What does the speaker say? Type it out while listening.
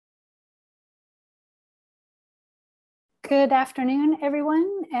Good afternoon,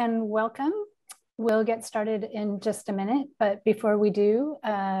 everyone, and welcome. We'll get started in just a minute, but before we do,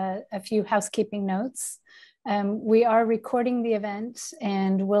 a few housekeeping notes. We are recording the event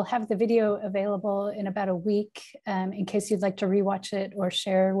and we'll have the video available in about a week in case you'd like to rewatch it or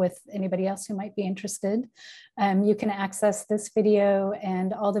share with anybody else who might be interested. You can access this video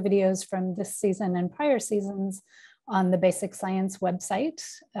and all the videos from this season and prior seasons on the Basic Science website.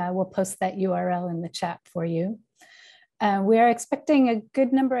 We'll post that URL in the chat for you. We are expecting a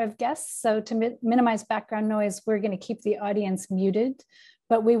good number of guests, so to minimize background noise, we're going to keep the audience muted,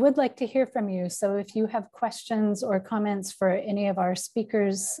 but we would like to hear from you. So if you have questions or comments for any of our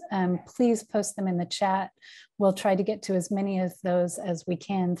speakers, please post them in the chat. We'll try to get to as many of those as we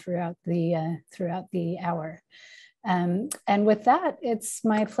can throughout the hour. And with that, it's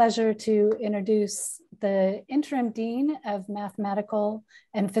my pleasure to introduce the Interim Dean of Mathematical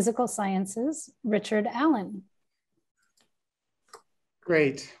and Physical Sciences, Richard Allen.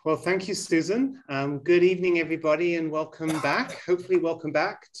 Great. Well, thank you, Susan. Good evening, everybody, and welcome back. Hopefully, welcome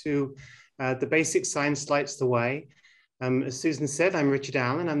back to the Basic Science Lights the Way. As Susan said, I'm Richard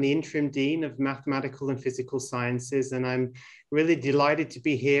Allen. I'm the Interim Dean of Mathematical and Physical Sciences, and I'm really delighted to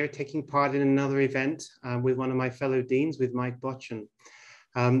be here taking part in another event with one of my fellow deans, with Mike Botchan.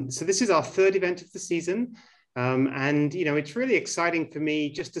 So this is our third event of the season, and it's really exciting for me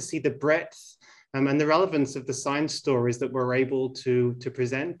just to see the breadth and the relevance of the science stories that we're able to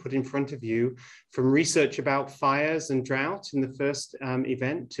present, put in front of you, from research about fires and drought in the first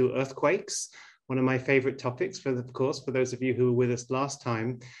event to earthquakes, one of my favorite topics, of course, for those of you who were with us last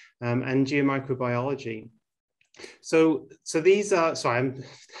time, and geomicrobiology. So these are,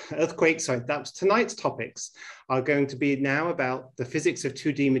 earthquakes, that's tonight's topics are going to be now about the physics of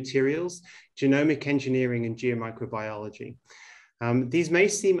 2D materials, genomic engineering, and geomicrobiology. These may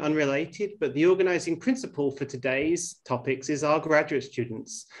seem unrelated, but the organizing principle for today's topics is our graduate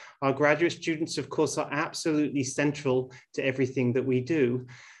students. Our graduate students, of course, are absolutely central to everything that we do.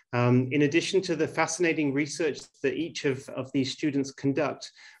 In addition to the fascinating research that each of these students conduct,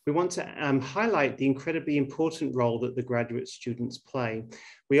 we want to highlight the incredibly important role that the graduate students play.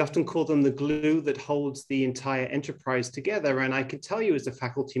 We often call them the glue that holds the entire enterprise together. And I can tell you as a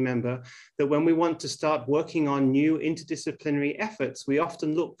faculty member that when we want to start working on new interdisciplinary efforts, we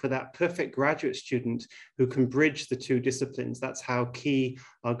often look for that perfect graduate student who can bridge the two disciplines. That's how key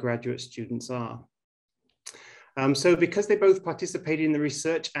our graduate students are. So because they both participate in the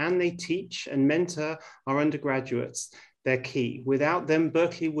research and they teach and mentor our undergraduates, they're key. Without them,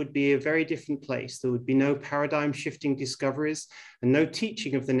 Berkeley would be a very different place. There would be no paradigm shifting discoveries and no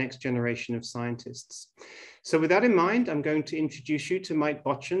teaching of the next generation of scientists. So with that in mind, I'm going to introduce you to Mike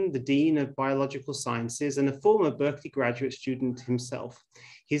Botchan, the Dean of Biological Sciences and a former Berkeley graduate student himself.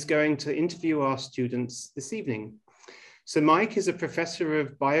 He's going to interview our students this evening. So Mike is a professor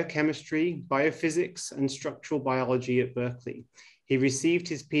of biochemistry, biophysics, and structural biology at Berkeley. He received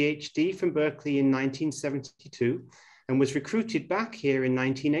his PhD from Berkeley in 1972 and was recruited back here in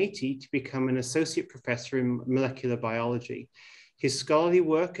 1980 to become an associate professor in molecular biology. His scholarly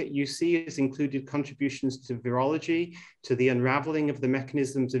work at UC has included contributions to virology, to the unraveling of the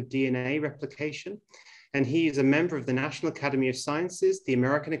mechanisms of DNA replication, and he is a member of the National Academy of Sciences, the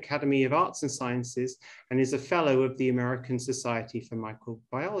American Academy of Arts and Sciences, and is a fellow of the American Society for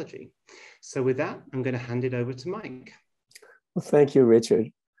Microbiology. So with that, I'm going to hand it over to Mike. Well, thank you,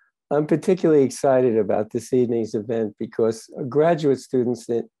 Richard. I'm particularly excited about this evening's event because graduate students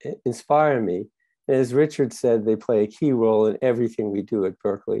inspire me. And as Richard said, they play a key role in everything we do at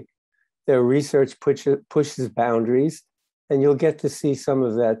Berkeley. Their research pushes boundaries, and you'll get to see some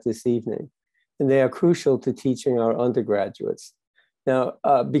of that this evening. And they are crucial to teaching our undergraduates. Now,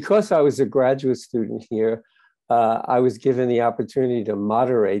 because I was a graduate student here, I was given the opportunity to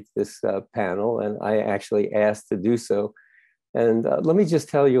moderate this panel, and I actually asked to do so. And let me just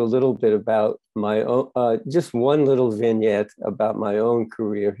tell you a little bit about my own, just one little vignette about my own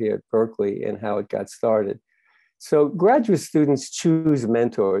career here at Berkeley and how it got started. So graduate students choose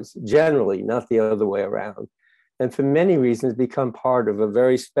mentors, generally, not the other way around, and for many reasons become part of a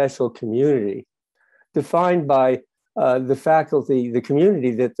very special community defined by the faculty, the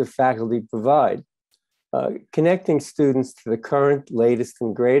community that the faculty provide, connecting students to the current, latest,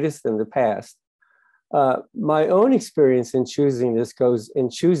 and greatest, and the past. My own experience in choosing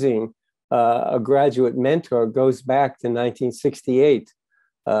a graduate mentor goes back to 1968,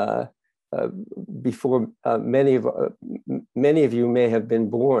 before many of you may have been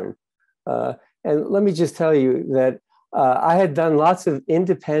born. And let me just tell you that I had done lots of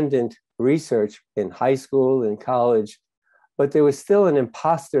independent research in high school and college, but there was still an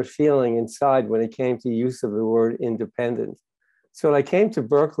imposter feeling inside when it came to use of the word independent. So when I came to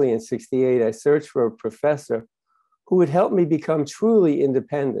Berkeley in '68, I searched for a professor who would help me become truly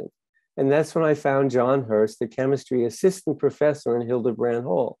independent. And that's when I found John Hurst, the chemistry assistant professor in Hildebrand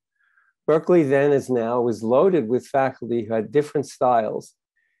Hall. Berkeley then, as now, was loaded with faculty who had different styles.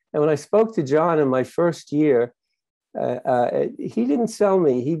 And when I spoke to John in my first year, he didn't sell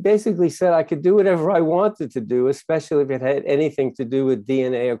me. He basically said I could do whatever I wanted to do, especially if it had anything to do with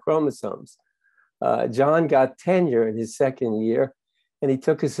DNA or chromosomes. John got tenure in his second year, and he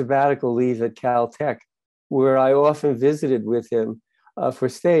took a sabbatical leave at Caltech, where I often visited with him for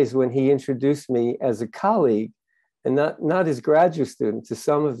stays when he introduced me as a colleague and not as graduate student to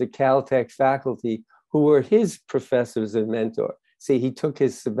some of the Caltech faculty who were his professors and mentor. See, he took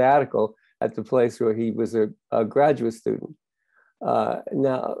his sabbatical at the place where he was a graduate student.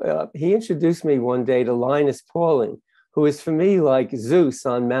 He introduced me one day to Linus Pauling, who is for me like Zeus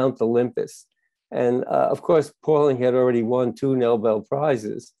on Mount Olympus. And of course, Pauling had already won 2 Nobel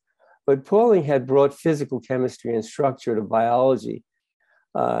Prizes, but Pauling had brought physical chemistry and structure to biology.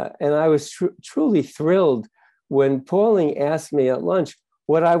 And I was truly thrilled when Pauling asked me at lunch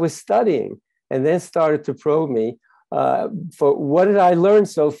what I was studying, and then started to probe me for what did I learn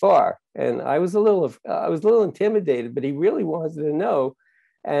so far. And I was a little intimidated, but he really wanted to know.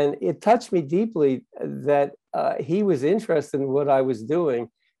 And it touched me deeply that he was interested in what I was doing.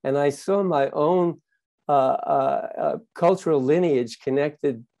 And I saw my own cultural lineage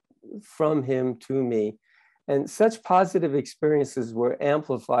connected from him to me. And such positive experiences were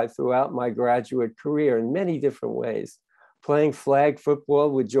amplified throughout my graduate career in many different ways. Playing flag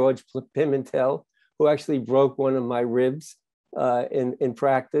football with George Pimentel, who actually broke one of my ribs in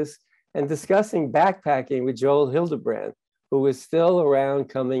practice, and discussing backpacking with Joel Hildebrand, who was still around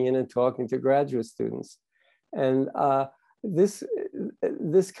coming in and talking to graduate students. And these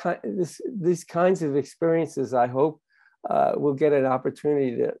kinds of experiences, I hope, we'll get an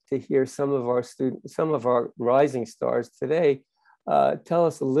opportunity to hear some of our rising stars today tell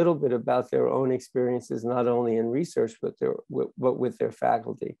us a little bit about their own experiences, not only in research, but with their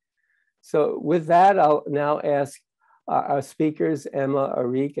faculty. So with that, I'll now ask our speakers, Emma,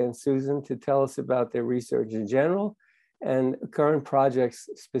 Arik, and Susan, to tell us about their research in general and current projects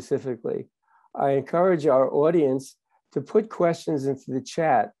specifically. I encourage our audience to put questions into the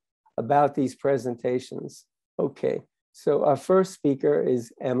chat about these presentations. Okay. So our first speaker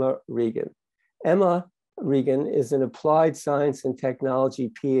is Emma Regan. Emma Regan is an applied science and technology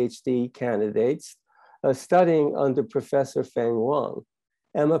PhD candidate studying under Professor Feng Wang.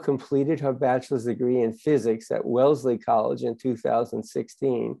 Emma completed her bachelor's degree in physics at Wellesley College in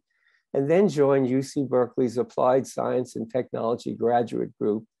 2016, and then joined UC Berkeley's Applied Science and Technology Graduate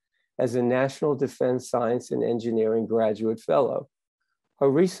Group as a National Defense Science and Engineering Graduate Fellow. Her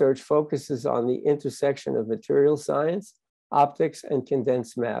research focuses on the intersection of material science, optics, and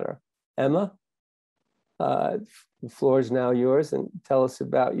condensed matter. Emma, the floor is now yours, and tell us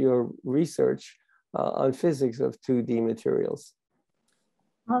about your research on physics of 2D materials.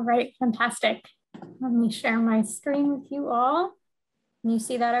 All right, fantastic. Let me share my screen with you all. Can you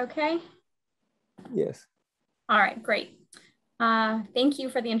see that okay? Yes. All right, great. Thank you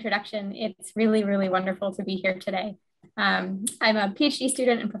for the introduction. It's really, really wonderful to be here today. I'm a PhD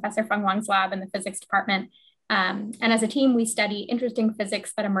student in Professor Feng Wang's lab in the physics department. And as a team, we study interesting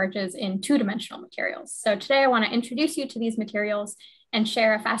physics that emerges in 2-dimensional materials. So today I want to introduce you to these materials and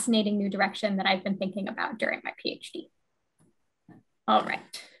share a fascinating new direction that I've been thinking about during my PhD. All right.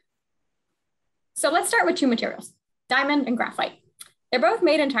 So let's start with 2 materials, diamond and graphite. They're both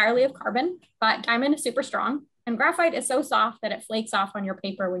made entirely of carbon, but diamond is super strong and graphite is so soft that it flakes off on your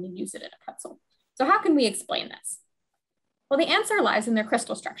paper when you use it in a pencil. So how can we explain this? Well, the answer lies in their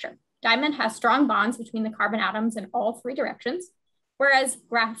crystal structure. Diamond has strong bonds between the carbon atoms in all 3 directions, whereas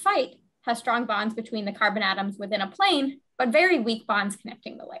graphite has strong bonds between the carbon atoms within a plane, but very weak bonds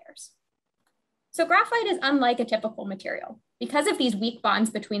connecting the layers. So graphite is unlike a typical material. Because of these weak bonds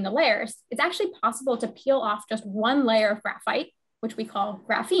between the layers, it's actually possible to peel off just 1 layer of graphite, which we call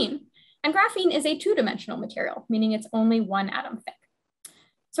graphene. And graphene is a 2-dimensional material, meaning it's only 1 atom thick.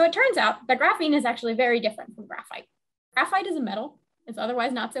 So it turns out that graphene is actually very different from graphite. Graphite is a metal. It's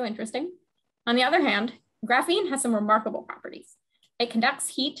otherwise not so interesting. On the other hand, graphene has some remarkable properties. It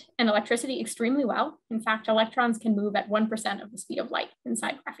conducts heat and electricity extremely well. In fact, electrons can move at 1% of the speed of light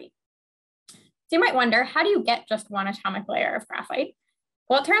inside graphene. So you might wonder, how do you get just 1 atomic layer of graphite?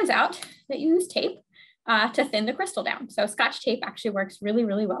 Well, it turns out that you use tape to thin the crystal down. So Scotch tape actually works really,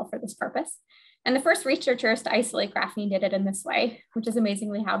 really well for this purpose. And the first researchers to isolate graphene did it in this way, which is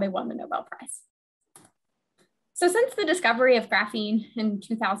amazingly how they won the Nobel Prize. So since the discovery of graphene in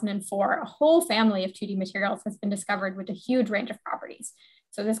 2004, a whole family of 2D materials has been discovered with a huge range of properties.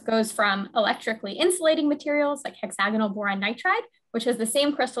 So this goes from electrically insulating materials like hexagonal boron nitride, which has the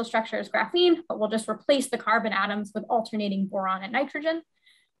same crystal structure as graphene, but will just replace the carbon atoms with alternating boron and nitrogen,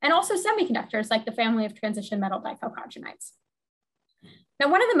 and also semiconductors like the family of transition metal dichalcogenides. Now,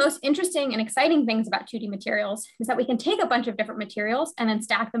 one of the most interesting and exciting things about 2D materials is that we can take a bunch of different materials and then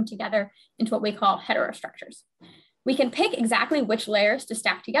stack them together into what we call heterostructures. We can pick exactly which layers to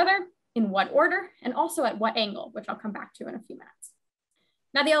stack together, in what order, and also at what angle, which I'll come back to in a few minutes.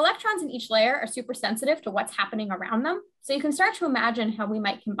 Now, the electrons in each layer are super sensitive to what's happening around them, so you can start to imagine how we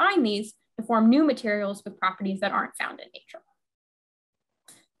might combine these to form new materials with properties that aren't found in nature.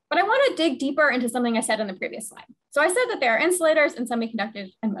 But I want to dig deeper into something I said in the previous slide. So I said that there are insulators and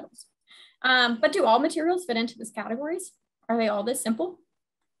semiconductors and metals. But do all materials fit into these categories? Are they all this simple?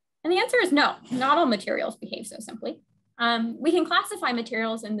 And the answer is no, not all materials behave so simply. We can classify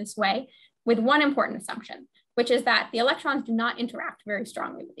materials in this way with one important assumption, which is that the electrons do not interact very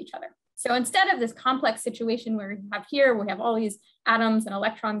strongly with each other. So instead of this complex situation where we have all these atoms and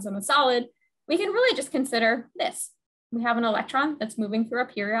electrons in a solid, we can really just consider this. We have an electron that's moving through a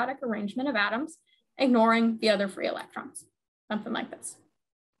periodic arrangement of atoms, ignoring the other free electrons, something like this.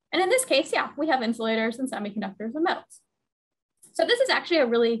 And in this case, yeah, we have insulators and semiconductors and metals. So this is actually a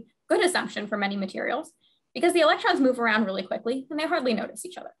really good assumption for many materials because the electrons move around really quickly and they hardly notice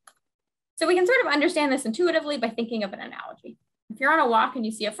each other. So we can sort of understand this intuitively by thinking of an analogy. If you're on a walk and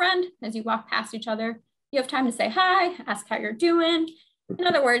you see a friend, as you walk past each other, you have time to say hi, ask how you're doing. In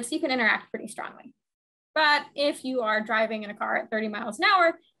other words, you can interact pretty strongly. But if you are driving in a car at 30 miles an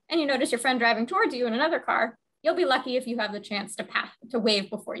hour and you notice your friend driving towards you in another car, you'll be lucky if you have the chance to wave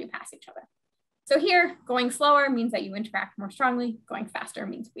before you pass each other. So here, going slower means that you interact more strongly, going faster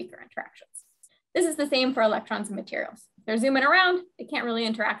means weaker interactions. This is the same for electrons and materials. If they're zooming around, they can't really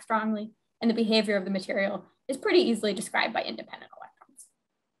interact strongly, and the behavior of the material is pretty easily described by independent electrons.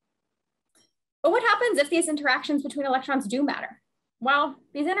 But what happens if these interactions between electrons do matter? Well,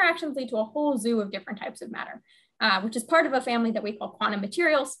 these interactions lead to a whole zoo of different types of matter, which is part of a family that we call quantum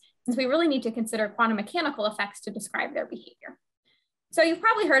materials, since we really need to consider quantum mechanical effects to describe their behavior. So you've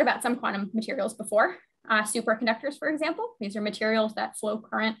probably heard about some quantum materials before. Superconductors, for example, these are materials that flow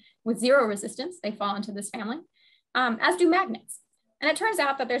current with zero resistance. They fall into this family, as do magnets. And it turns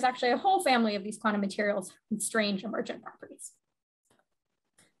out that there's actually a whole family of these quantum materials with strange emergent properties.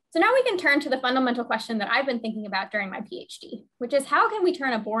 So now we can turn to the fundamental question that I've been thinking about during my PhD, which is how can we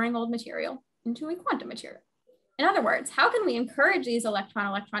turn a boring old material into a quantum material? In other words, how can we encourage these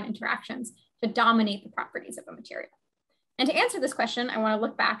electron-electron interactions to dominate the properties of a material? And to answer this question, I want to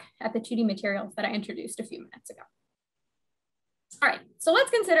look back at the 2D materials that I introduced a few minutes ago. All right, so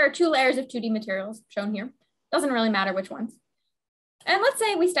let's consider 2 layers of 2D materials shown here. Doesn't really matter which ones. And let's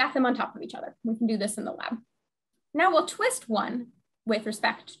say we stack them on top of each other. We can do this in the lab. Now we'll twist one with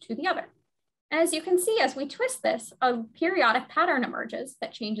respect to the other. And as you can see, as we twist this, a periodic pattern emerges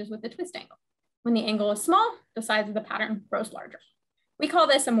that changes with the twist angle. When the angle is small, the size of the pattern grows larger. We call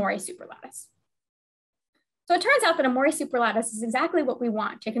this a Morey superlattice. So it turns out that a Morey superlattice is exactly what we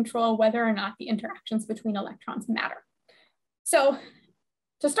want to control whether or not the interactions between electrons matter. So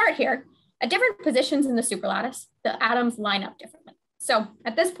to start here, at different positions in the superlattice, the atoms line up differently. So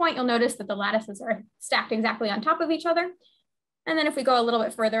at this point, you'll notice that the lattices are stacked exactly on top of each other. And then if we go a little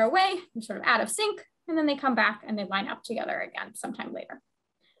bit further away, they're sort of out of sync, and then they come back and they line up together again sometime later.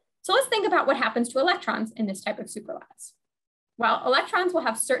 So let's think about what happens to electrons in this type of superlattice. Well, electrons will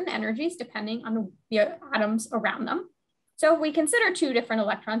have certain energies depending on the atoms around them. So if we consider 2 different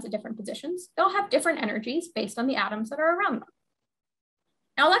electrons at different positions, they'll have different energies based on the atoms that are around them.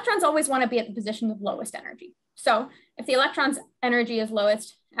 Now, electrons always want to be at the position of lowest energy. So if the electron's energy is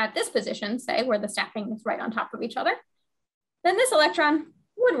lowest at this position, say where the stacking is right on top of each other, then this electron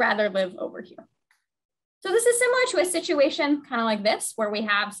would rather live over here. So this is similar to a situation kind of like this, where we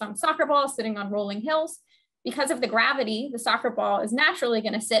have some soccer balls sitting on rolling hills. Because of the gravity, the soccer ball is naturally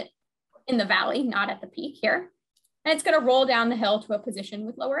going to sit in the valley, not at the peak here. And it's going to roll down the hill to a position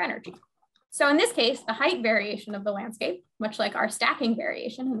with lower energy. So in this case, the height variation of the landscape, much like our stacking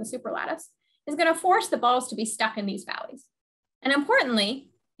variation in the superlattice, is going to force the balls to be stuck in these valleys. And importantly,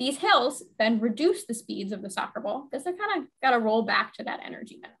 these hills then reduce the speeds of the soccer ball because they're kind of got to roll back to that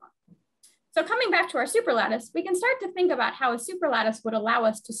energy minimum. So coming back to our superlattice, we can start to think about how a superlattice would allow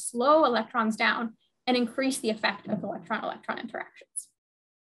us to slow electrons down and increase the effect of electron-electron interactions.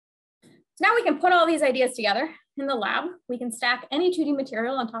 So now we can put all these ideas together in the lab. We can stack any 2D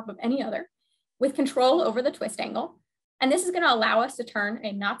material on top of any other with control over the twist angle. And this is going to allow us to turn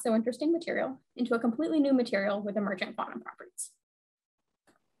a not so interesting material into a completely new material with emergent quantum properties.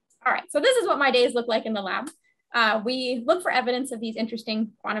 All right, so this is what my days look like in the lab. We look for evidence of these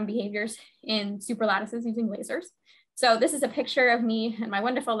interesting quantum behaviors in superlattices using lasers. So this is a picture of me and my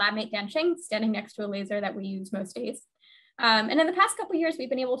wonderful lab mate Dan Cheng standing next to a laser that we use most days. And in the past couple of years, we've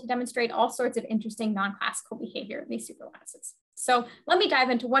been able to demonstrate all sorts of interesting non-classical behavior in these superlattices. So let me dive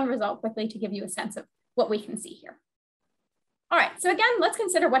into one result quickly to give you a sense of what we can see here. All right, so again, let's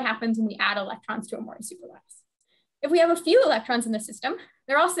consider what happens when we add electrons to a Mori superlattice. If we have a few electrons in the system,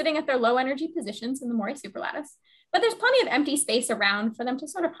 they're all sitting at their low energy positions in the Mori superlattice, but there's plenty of empty space around for them to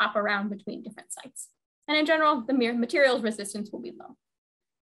sort of hop around between different sites. And in general, the material's resistance will be low.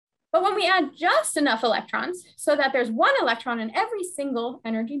 But when we add just enough electrons so that there's one electron in every single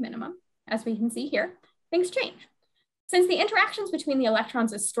energy minimum, as we can see here, things change. Since the interactions between the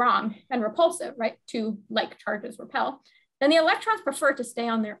electrons is strong and repulsive, right? Two like charges repel, then the electrons prefer to stay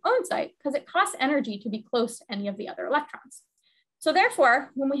on their own site because it costs energy to be close to any of the other electrons. So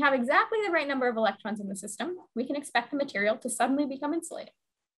therefore, when we have exactly the right number of electrons in the system, we can expect the material to suddenly become insulated.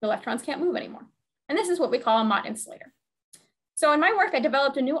 The electrons can't move anymore. And this is what we call a Mott insulator. So in my work, I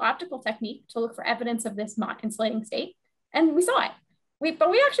developed a new optical technique to look for evidence of this Mott insulating state, and we saw it. But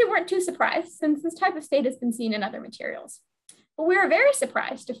we actually weren't too surprised since this type of state has been seen in other materials. But we were very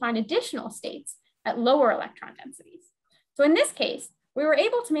surprised to find additional states at lower electron densities. So in this case, we were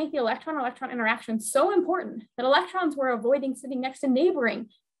able to make the electron-electron interaction so important that electrons were avoiding sitting next to neighboring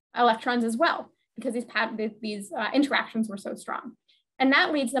electrons as well, because these interactions were so strong. And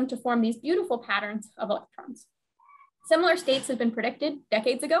that leads them to form these beautiful patterns of electrons. Similar states have been predicted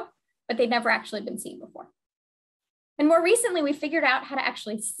decades ago, but they'd never actually been seen before. And more recently, we figured out how to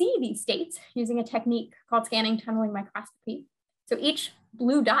actually see these states using a technique called scanning tunneling microscopy. So each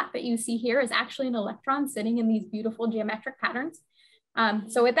blue dot that you see here is actually an electron sitting in these beautiful geometric patterns.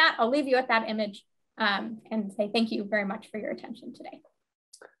 So with that, I'll leave you at that image and say thank you very much for your attention today.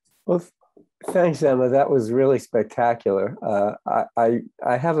 Well, thanks, Emma. That was really spectacular.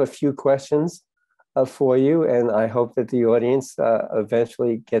 I have a few questions for you, and I hope that the audience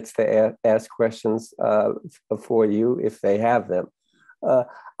eventually gets to ask questions for you if they have them.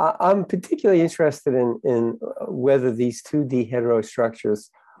 I'm particularly interested in whether these 2D heterostructures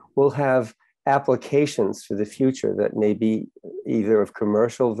will have applications for the future that may be either of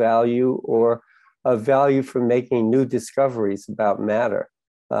commercial value or of value for making new discoveries about matter.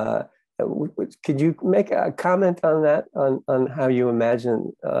 Could you make a comment on that, on how you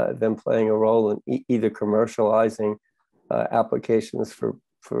imagine them playing a role in either commercializing applications for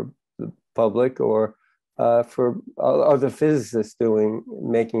the public or for other physicists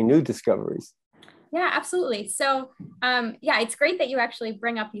making new discoveries? Yeah, absolutely. So yeah, it's great that you actually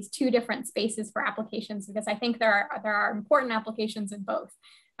bring up these two different spaces for applications, because I think there are important applications in both.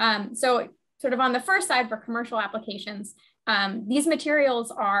 So sort of on the first side for commercial applications, these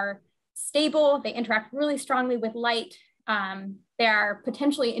materials are stable, they interact really strongly with light, they are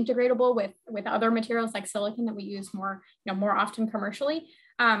potentially integratable with other materials like silicon that we use more often commercially.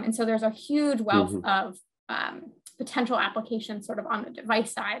 And so there's a huge wealth of potential applications sort of on the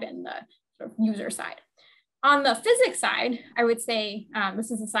device side and the sort of user side. On the physics side, I would say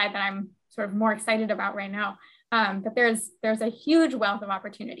this is the side that I'm sort of more excited about right now. But there's a huge wealth of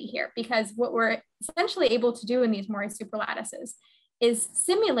opportunity here, because what we're essentially able to do in these Mori superlattices is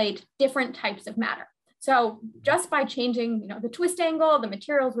simulate different types of matter. So just by changing the twist angle, the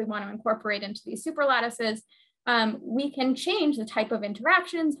materials we want to incorporate into these superlattices, we can change the type of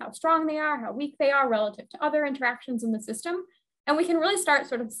interactions, how strong they are, how weak they are relative to other interactions in the system. And we can really start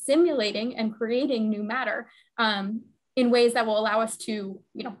sort of simulating and creating new matter in ways that will allow us to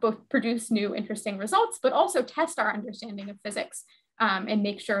both produce new interesting results, but also test our understanding of physics and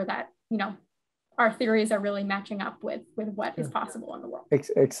make sure that our theories are really matching up with what is possible in the world.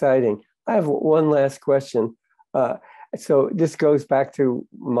 Exciting. I have one last question. So this goes back to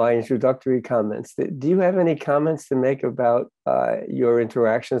my introductory comments. Do you have any comments to make about your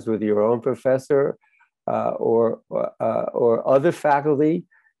interactions with your own professor or other faculty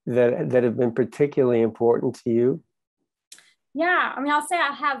that have been particularly important to you? Yeah, I mean, I'll say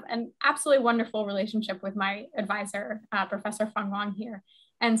I have an absolutely wonderful relationship with my advisor, Professor Feng Wang here.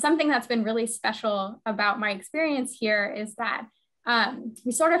 And something that's been really special about my experience here is that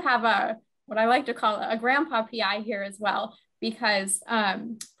we sort of have what I like to call a grandpa PI here as well, because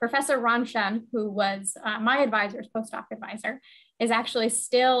Professor Ron Shen, who was my advisor's postdoc advisor, is actually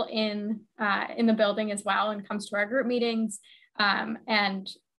still in the building as well and comes to our group meetings and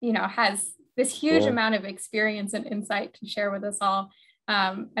has this huge amount of experience and insight to share with us all.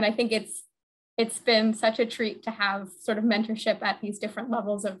 And I think it's it's been such a treat to have sort of mentorship at these different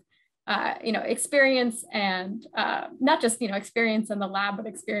levels of experience, and not just experience in the lab, but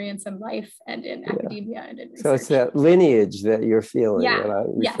experience in life and in academia and in research. So it's that lineage that you're feeling that I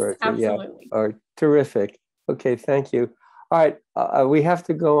refer to. Absolutely. Yeah. Terrific. Okay, thank you. All right, we have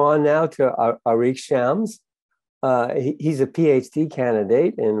to go on now to Arik Shams. He's a PhD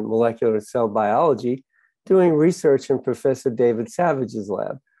candidate in molecular cell biology, doing research in Professor David Savage's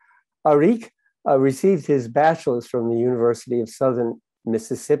lab. Arik received his bachelor's from the University of Southern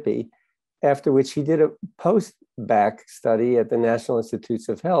Mississippi, after which he did a post-bac study at the National Institutes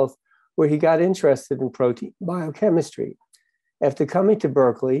of Health, where he got interested in protein biochemistry. After coming to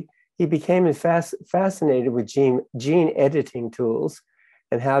Berkeley, he became fascinated with gene editing tools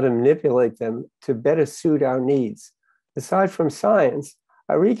and how to manipulate them to better suit our needs. Aside from science,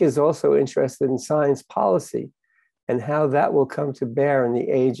 Arik is also interested in science policy and how that will come to bear in the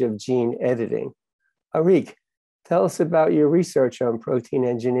age of gene editing. Arik, tell us about your research on protein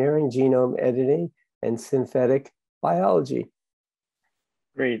engineering, genome editing, and synthetic biology.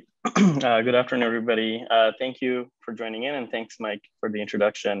 Great. Good afternoon, everybody. Thank you for joining in, and thanks, Mike, for the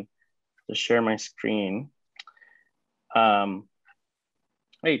introduction. To share my screen.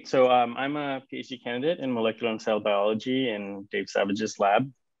 Great, so I'm a PhD candidate in molecular and cell biology in Dave Savage's lab.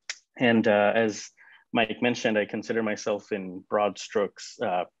 And as Mike mentioned, I consider myself in broad strokes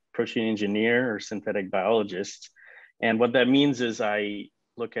protein engineer or synthetic biologist. And what that means is I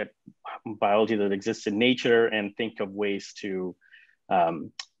look at biology that exists in nature and think of ways to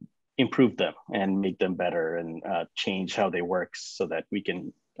improve them and make them better and change how they work so that we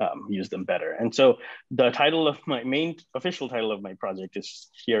can use them better. And so the title of my official title of my project is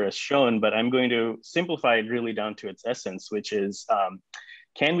here as shown, but I'm going to simplify it really down to its essence, which is,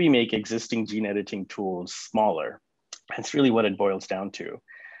 can we make existing gene editing tools smaller? That's really what it boils down to.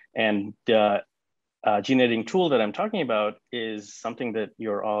 And the gene editing tool that I'm talking about is something that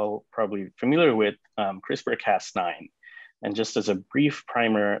you're all probably familiar with, CRISPR-Cas9. And just as a brief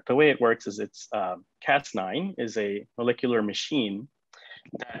primer, the way it works is it's Cas9 is a molecular machine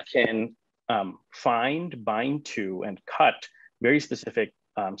that can find, bind to, and cut very specific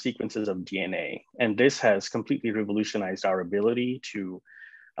sequences of DNA. And this has completely revolutionized our ability to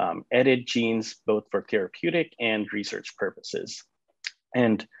edit genes, both for therapeutic and research purposes.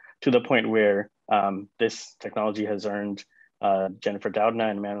 And to the point where this technology has earned Jennifer Doudna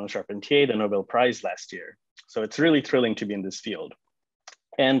and Emmanuel Charpentier the Nobel Prize last year. So it's really thrilling to be in this field.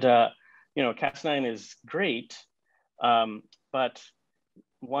 And Cas9 is great, but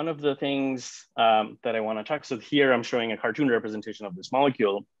one of the things that I want to talk, so here I'm showing a cartoon representation of this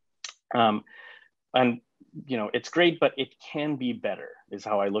molecule. And it's great, but it can be better is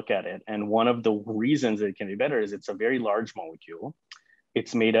how I look at it. And one of the reasons that it can be better is it's a very large molecule.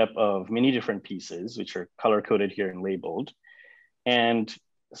 It's made up of many different pieces, which are color-coded here and labeled. And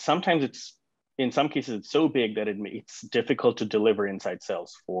sometimes in some cases, it's so big that it's difficult to deliver inside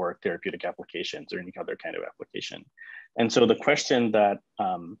cells for therapeutic applications or any other kind of application. And so the question that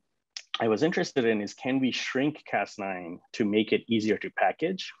I was interested in is, can we shrink Cas9 to make it easier to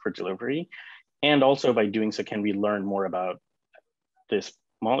package for delivery? And also by doing so, can we learn more about this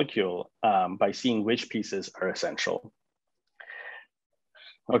molecule by seeing which pieces are essential?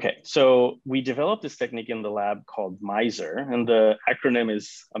 Okay, so we developed this technique in the lab called MISR, and the acronym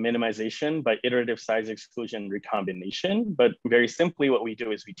is a minimization by iterative size exclusion recombination. But very simply, what we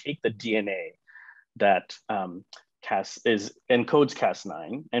do is we take the DNA that encodes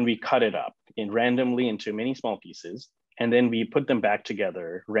Cas9, and we cut it up randomly into many small pieces, and then we put them back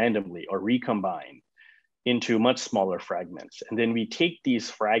together randomly or recombine into much smaller fragments. And then we take these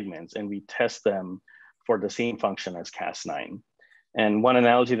fragments and we test them for the same function as Cas9. And one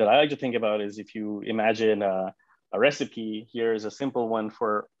analogy that I like to think about is if you imagine a recipe, here's a simple one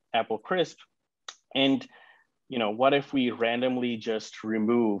for apple crisp. And what if we randomly just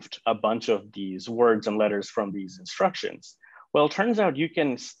removed a bunch of these words and letters from these instructions? Well, it turns out you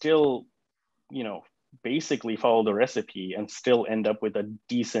can still, basically follow the recipe and still end up with a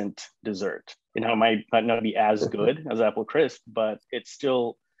decent dessert. It might not be as good as apple crisp, but it's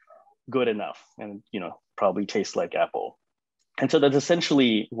still good enough and, probably tastes like apple. And so that's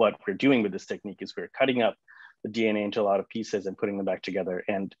essentially what we're doing with this technique is we're cutting up the DNA into a lot of pieces and putting them back together.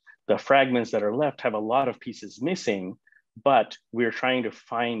 And the fragments that are left have a lot of pieces missing, but we're trying to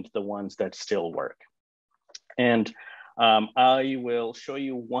find the ones that still work. And I will show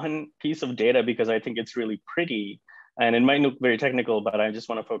you one piece of data because I think it's really pretty and it might look very technical, but I just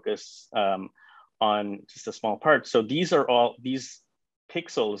want to focus on just a small part. So these are all these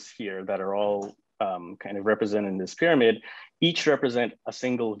pixels here that are all kind of represented in this pyramid, each represent a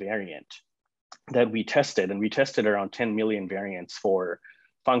single variant. that we tested, and we tested around 10 million variants for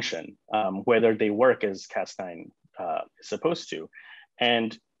function, whether they work as Cas9 is supposed to.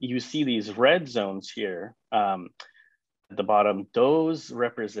 And you see these red zones here at the bottom. Those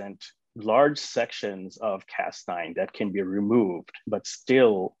represent large sections of Cas9 that can be removed, but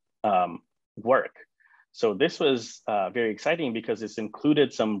still work. So this was very exciting because it's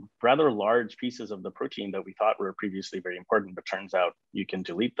included some rather large pieces of the protein that we thought were previously very important, but turns out you can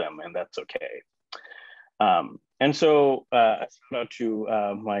delete them and that's okay. And so shout out to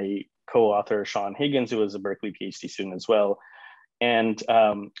my co-author, Sean Higgins, who was a Berkeley PhD student as well. And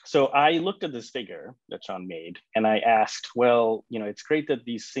so I looked at this figure that Sean made and I asked, well, you know, it's great that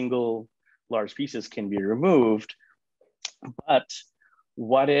these single large pieces can be removed, but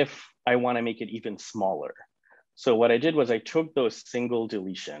what if I want to make it even smaller? So what I did was I took those single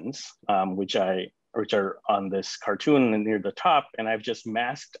deletions, which are on this cartoon near the top, and I've just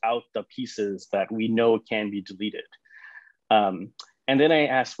masked out the pieces that we know can be deleted. And then I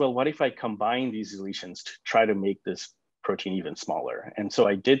asked, well, what if I combine these deletions to try to make this protein even smaller? And so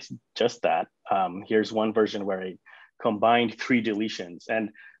I did just that. Here's one version where I combined 3 deletions. And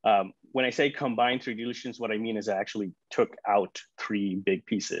when I say combined 3 deletions, what I mean is I actually took out 3 big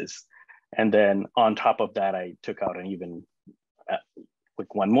pieces. And then on top of that, I took out an even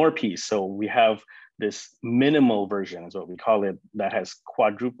like one more piece. So we have this minimal version is what we call it, that has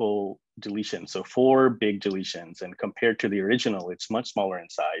quadruple deletions. So 4 big deletions, and compared to the original, it's much smaller in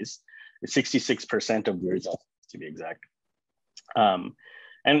size. It's 66% of the original, to be exact.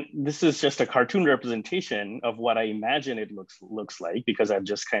 And this is just a cartoon representation of what I imagine it looks like, because I've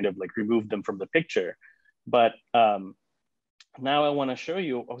just kind of like removed them from the picture. But now I want to show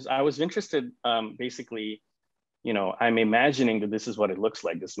you, I was interested, basically, you know, I'm imagining that this is what it looks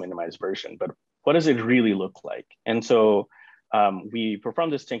like, this minimized version, but what does it really look like? And so we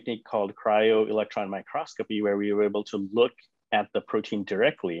performed this technique called cryo-electron microscopy, where we were able to look at the protein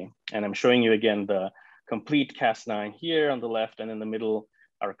directly. And I'm showing you again the complete Cas9 here on the left, and in the middle,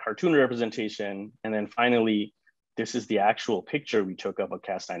 our cartoon representation. And then finally, this is the actual picture we took of a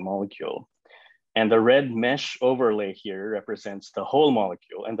Cas9 molecule. And the red mesh overlay here represents the whole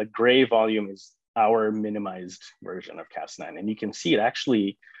molecule, and the gray volume is our minimized version of Cas9. And you can see it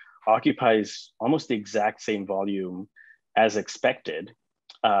actually occupies almost the exact same volume as expected.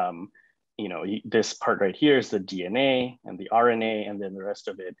 You know, this part right here is the DNA and the RNA, and then the rest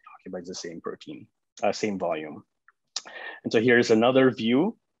of it occupies the same protein, same volume. And so here's another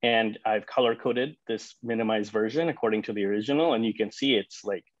view, and I've color coded this minimized version according to the original, and you can see it's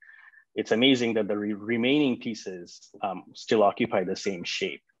like, it's amazing that the remaining pieces still occupy the same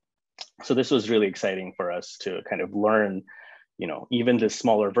shape. So this was really exciting for us to kind of learn, you know, even this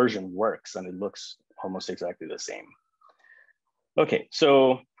smaller version works and it looks almost exactly the same. Okay,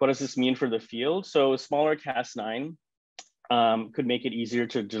 so what does this mean for the field? So smaller Cas9 could make it easier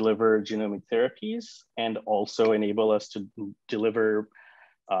to deliver genomic therapies and also enable us to deliver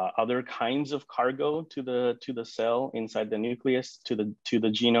other kinds of cargo to the cell inside the nucleus, to the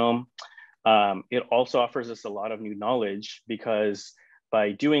genome. It also offers us a lot of new knowledge, because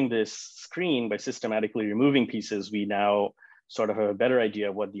by doing this screen, by systematically removing pieces, we now sort of have a better idea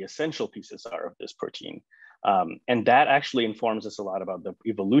of what the essential pieces are of this protein. And that actually informs us a lot about the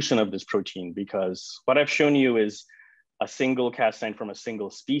evolution of this protein, because what I've shown you is a single Cas9 from a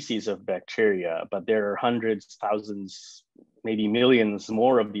single species of bacteria, but there are hundreds, thousands, maybe millions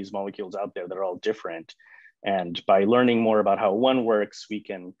more of these molecules out there that are all different. And by learning more about how one works, we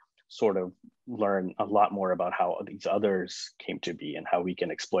can sort of learn a lot more about how these others came to be and how we can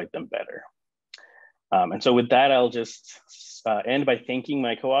exploit them better. And so with that, I'll just end by thanking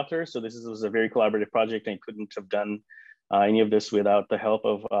my co-authors. So this was a very collaborative project, and I couldn't have done any of this without the help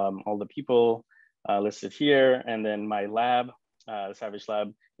of all the people listed here, and then my lab, the Savage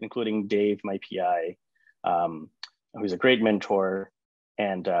Lab, including Dave, my PI, who's a great mentor,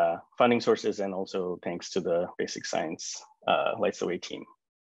 and funding sources, and also thanks to the Basic Science Lights the Way team.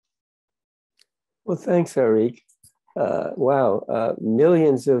 Well, thanks, Arik. Wow,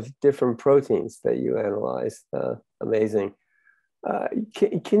 millions of different proteins that you analyzed. Amazing.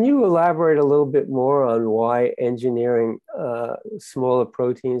 Can you elaborate a little bit more on why engineering smaller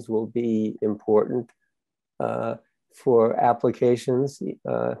proteins will be important for applications?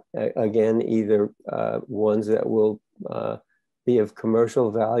 Again, either ones that will be of commercial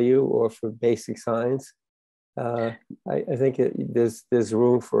value or for basic science. I think there's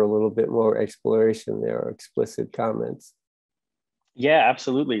room for a little bit more exploration there, or explicit comments. Yeah,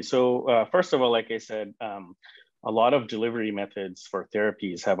 absolutely. So first of all, like I said, a lot of delivery methods for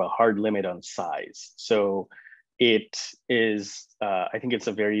therapies have a hard limit on size. So it is, I think it's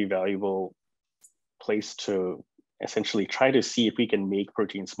a very valuable place to essentially try to see if we can make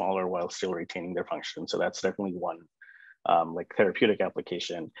proteins smaller while still retaining their function. So that's definitely one like therapeutic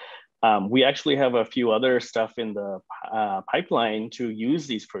application. We actually have a few other stuff in the pipeline to use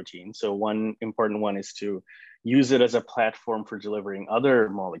these proteins. So one important one is to use it as a platform for delivering other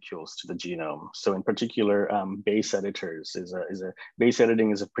molecules to the genome. So in particular, base editors base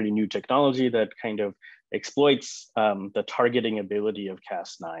editing is a pretty new technology that kind of exploits the targeting ability of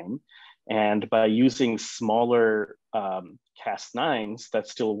Cas9. And by using smaller Cas9s that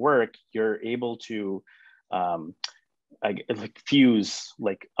still work, you're able to like fuse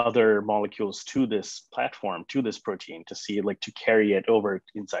like other molecules to this platform, to this protein, to see like to carry it over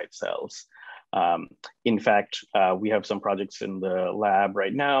inside cells. In fact, we have some projects in the lab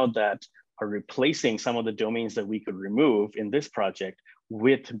right now that are replacing some of the domains that we could remove in this project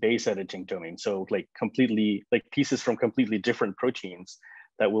with base editing domains. So like completely like pieces from completely different proteins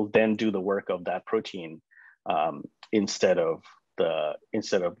that will then do the work of that protein instead of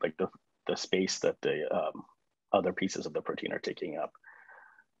like the space that the other pieces of the protein are taking up.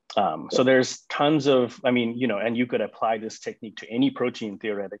 So there's tons of, I mean, you know, and you could apply this technique to any protein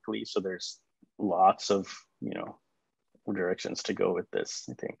theoretically. So there's lots of, you know, directions to go with this,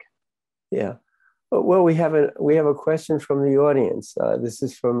 I think. Yeah. Well, we have a question from the audience. This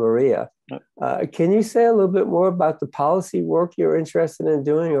is from Maria. Can you say a little bit more about the policy work you're interested in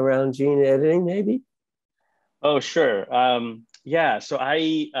doing around gene editing, maybe? Oh, sure. Yeah. So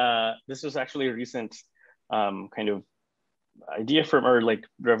this was actually a recent kind of idea or like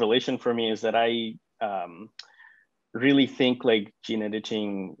revelation for me, is that I really think like gene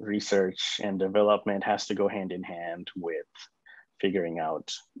editing research and development has to go hand in hand with figuring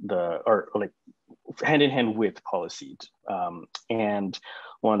out hand in hand with policy. And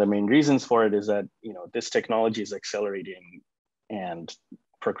one of the main reasons for it is that, you know, this technology is accelerating and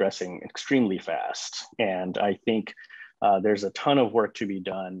progressing extremely fast. And I think there's a ton of work to be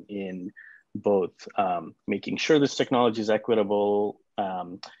done in both making sure this technology is equitable,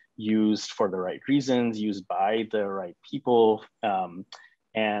 used for the right reasons, used by the right people,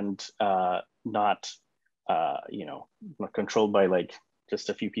 and not, you know, not controlled by like just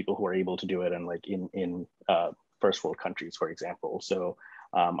a few people who are able to do it, and like in first world countries, for example. So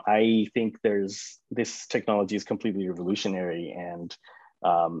I think this technology is completely revolutionary, and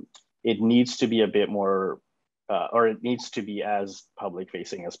it needs to be a bit more, or it needs to be as public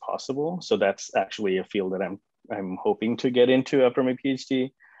facing as possible. So that's actually a field that I'm hoping to get into after my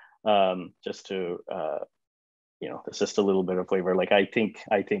PhD, just to, you know, it's just a little bit of flavor. Like I think,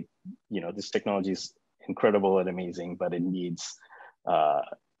 you know, this technology is incredible and amazing, but it needs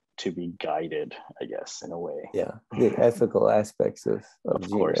to be guided, I guess, in a way. Yeah, the ethical aspects of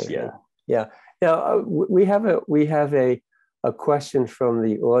course, gene editing. yeah. Now we have a question from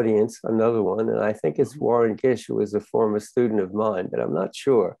the audience, another one, and I think it's Warren Gish, who is a former student of mine, but I'm not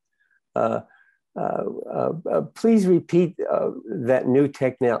sure. Please repeat that new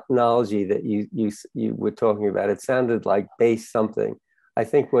technology that you were talking about. It sounded like base something. I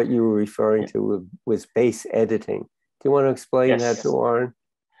think what you were referring to was base editing. Do you want to explain that to Warren?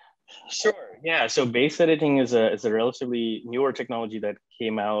 Sure. Yeah. So base editing is a relatively newer technology that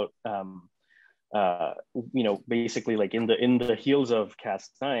came out, you know, basically like in the heels of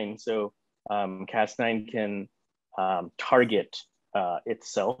Cas9. So Cas9 can target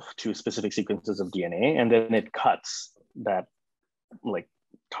itself to specific sequences of DNA, and then it cuts that like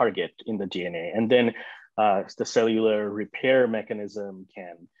target in the DNA, and then the cellular repair mechanism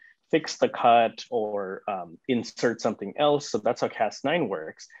can fix the cut or insert something else. So that's how Cas9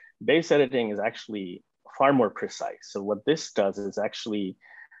 works. Base editing is actually far more precise. So what this does is actually,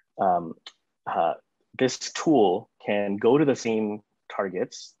 this tool can go to the same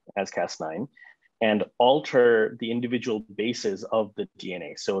targets as Cas9 and alter the individual bases of the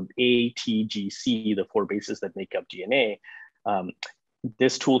DNA. So A, T, G, C, the 4 bases that make up DNA,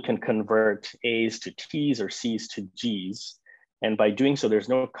 this tool can convert A's to T's or C's to G's. And by doing so, there's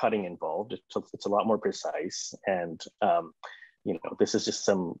no cutting involved. It's a lot more precise. And you know, this is just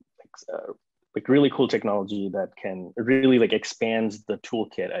some like really cool technology that can really like expands the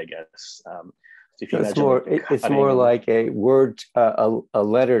toolkit, I guess. If you it's more like a word, a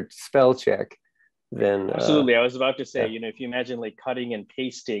lettered spell check than. Absolutely, I was about to say, you know, if you imagine like cutting and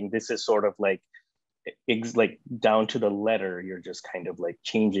pasting, this is sort of like down to the letter. You're just kind of like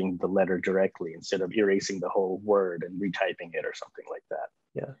changing the letter directly instead of erasing the whole word and retyping it or something like that.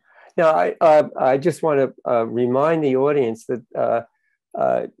 Yeah. Now, I just want to remind the audience that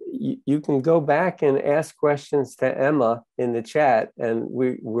you can go back and ask questions to Emma in the chat, and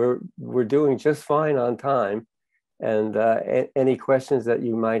we're doing just fine on time. And any questions that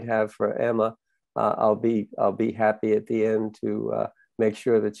you might have for Emma, I'll be happy at the end to make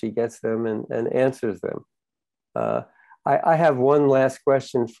sure that she gets them and answers them. I have one last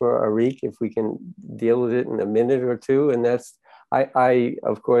question for Arik, if we can deal with it in a minute or two, and that's, I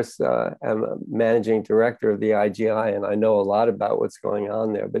of course, am a managing director of the IGI, and I know a lot about what's going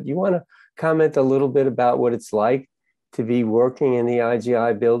on there, but you want to comment a little bit about what it's like to be working in the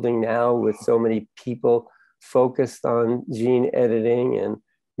IGI building now with so many people focused on gene editing, and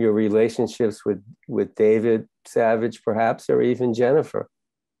your relationships with David Savage, perhaps, or even Jennifer?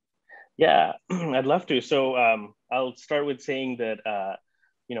 Yeah, I'd love to. So I'll start with saying that,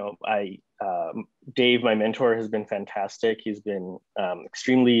 Dave, my mentor, has been fantastic. He's been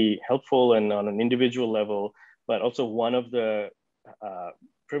extremely helpful and on an individual level, but also one of the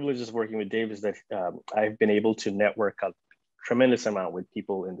privileges working with Dave is that I've been able to network a tremendous amount with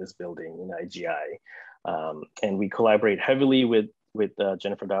people in this building in IGI. And we collaborate heavily with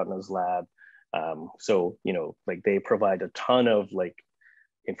Jennifer Doudna's lab. So, they provide a ton of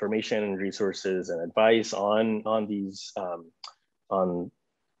information and resources and advice on these on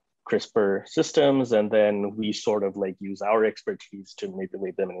CRISPR systems, and then we sort of use our expertise to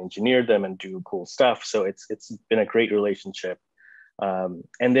manipulate them and engineer them and do cool stuff. So it's been a great relationship,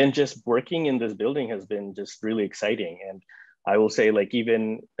 and then just working in this building has been just really exciting. And I will say,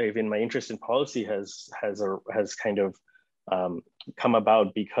 even my interest in policy has kind of come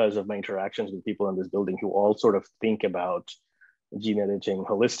about because of my interactions with people in this building who all sort of think about gene editing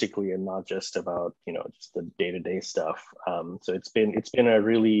holistically and not just about just the day-to-day stuff. So it's been a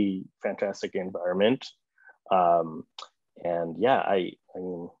really fantastic environment, and yeah, I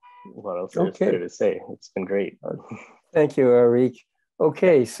mean, what else is there to say? It's been great. Thank you, Arik.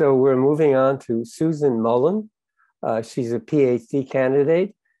 Okay, so we're moving on to Susan Mullen. She's a PhD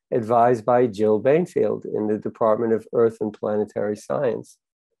candidate advised by Jill Bainfield in the Department of Earth and Planetary Science.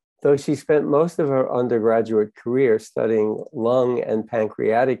 Though she spent most of her undergraduate career studying lung and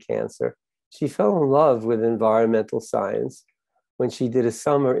pancreatic cancer, she fell in love with environmental science when she did a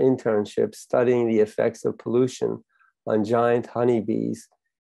summer internship studying the effects of pollution on giant honeybees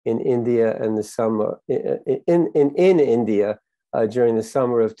in India and the summer in India during the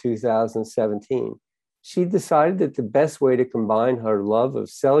summer of 2017. She decided that the best way to combine her love of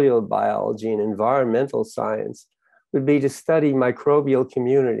cellular biology and environmental science would be to study microbial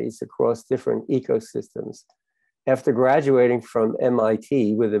communities across different ecosystems. After graduating from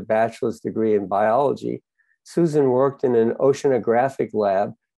MIT with a bachelor's degree in biology, Susan worked in an oceanographic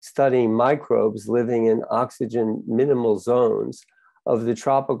lab studying microbes living in oxygen minimal zones of the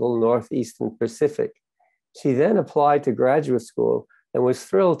tropical northeastern Pacific. She then applied to graduate school and was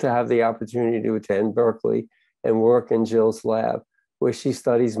thrilled to have the opportunity to attend Berkeley and work in Jill's lab, where she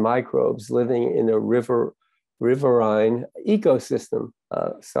studies microbes living in a riverine ecosystem.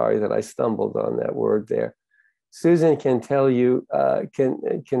 Sorry that I stumbled on that word there. Susan can tell you,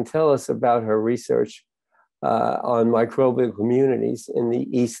 can tell us about her research on microbial communities in the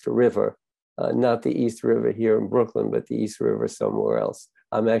East River, not the East River here in Brooklyn, but the East River somewhere else.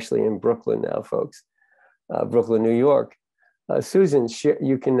 I'm actually in Brooklyn now, folks, Brooklyn, New York. Susan,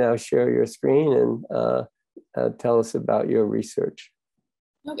 you can now share your screen and tell us about your research.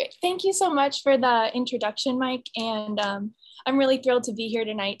 Okay, thank you so much for the introduction, Mike. And I'm really thrilled to be here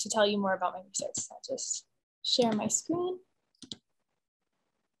tonight to tell you more about my research. So I'll just share my screen.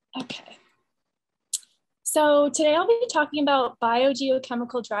 Okay. So today I'll be talking about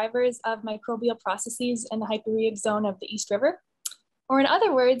biogeochemical drivers of microbial processes in the hyperrheic zone of the East River. Or in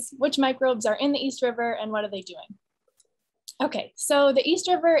other words, which microbes are in the East River and what are they doing? Okay, so the East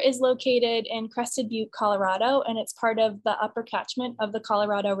River is located in Crested Butte, Colorado, and it's part of the upper catchment of the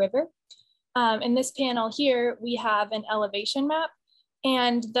Colorado River. In this panel here, we have an elevation map,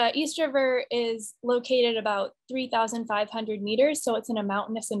 and the East River is located about 3,500 meters, so it's in a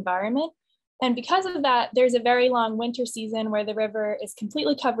mountainous environment. And because of that, there's a very long winter season where the river is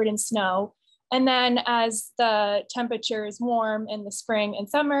completely covered in snow. And then as the temperatures warm in the spring and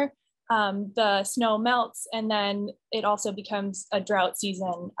summer, the snow melts, and then it also becomes a drought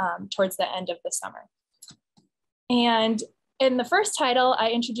season towards the end of the summer. And in the first title, I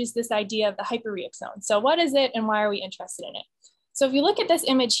introduced this idea of the hyperrheic zone. So what is it and why are we interested in it? So if you look at this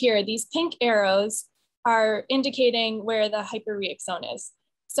image here, these pink arrows are indicating where the hyperrheic zone is.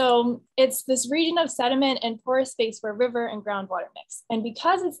 So it's this region of sediment and porous space where river and groundwater mix. And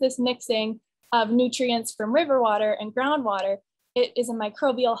because it's this mixing of nutrients from river water and groundwater, it is a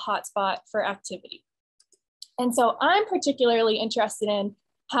microbial hotspot for activity. And so I'm particularly interested in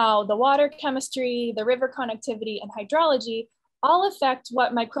how the water chemistry, the river connectivity, and hydrology all affect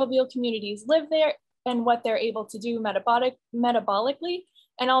what microbial communities live there and what they're able to do metabolically,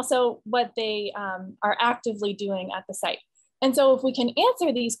 and also what they are actively doing at the site. And so if we can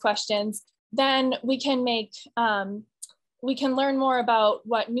answer these questions, then we can learn more about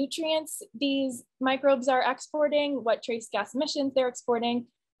what nutrients these microbes are exporting, what trace gas emissions they're exporting,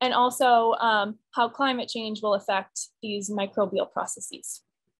 and also how climate change will affect these microbial processes.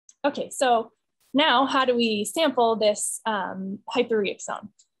 Okay, so now how do we sample this hyperrheic zone?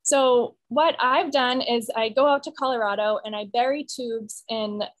 So what I've done is I go out to Colorado and I bury tubes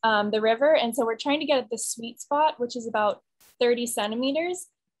in the river. And so we're trying to get at the sweet spot, which is about 30 centimeters.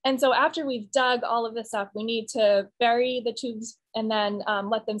 And so after we've dug all of this up, we need to bury the tubes and then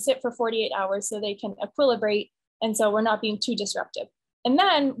let them sit for 48 hours so they can equilibrate. And so we're not being too disruptive. And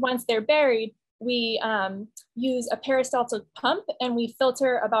then once they're buried, we use a peristaltic pump and we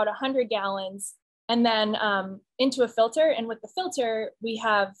filter about 100 gallons and then into a filter. And with the filter, we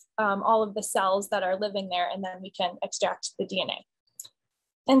have all of the cells that are living there, and then we can extract the DNA.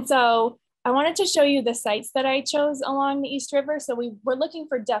 And so I wanted to show you the sites that I chose along the East River. So we're looking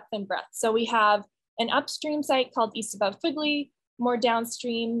for depth and breadth. So we have an upstream site called East Above Quigley, more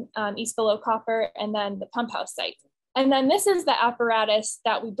downstream, East Below Copper, and then the pump house site. And then this is the apparatus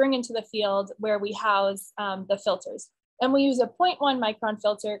that we bring into the field where we house the filters. And we use a 0.1 micron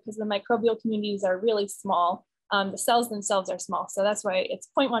filter because the microbial communities are really small. The cells themselves are small, so that's why it's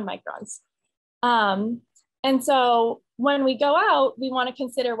 0.1 microns. And so when we go out, we want to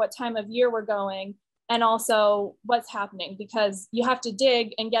consider what time of year we're going and also what's happening, because you have to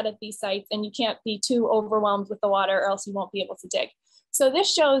dig and get at these sites and you can't be too overwhelmed with the water or else you won't be able to dig. So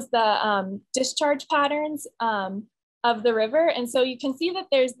this shows the discharge patterns of the river. And so you can see that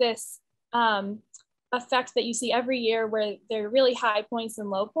there's this effect that you see every year where there are really high points and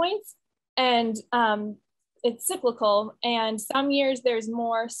low points. And it's cyclical. And some years there's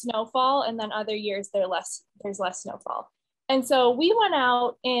more snowfall, and then other years there's less snowfall. And so we went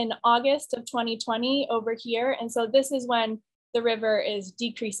out in August of 2020 over here. And so this is when the river is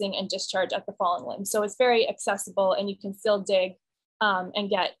decreasing in discharge at the fallen limb. So it's very accessible and you can still dig and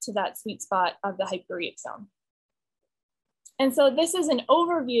get to that sweet spot of the hyperrheic zone. And so this is an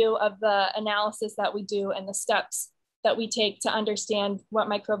overview of the analysis that we do and the steps that we take to understand what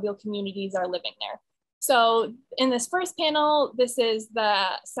microbial communities are living there. So in this first panel, this is the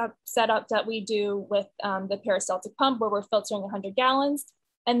setup that we do with the peristaltic pump where we're filtering 100 gallons.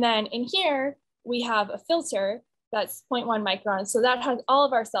 And then in here, we have a filter that's 0.1 microns. So that has all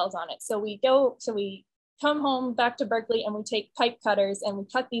of our cells on it. So we come home back to Berkeley and we take pipe cutters and we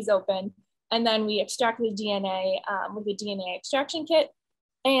cut these open. And then we extract the DNA with a DNA extraction kit.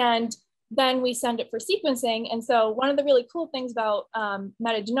 And then we send it for sequencing. And so one of the really cool things about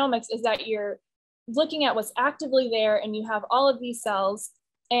metagenomics is that you're looking at what's actively there and you have all of these cells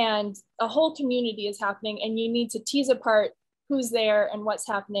and a whole community is happening and you need to tease apart who's there and what's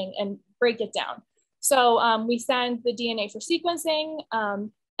happening and break it down. So we send the DNA for sequencing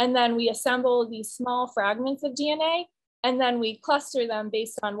and then we assemble these small fragments of DNA and then we cluster them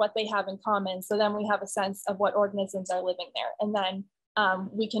based on what they have in common. So then we have a sense of what organisms are living there. And then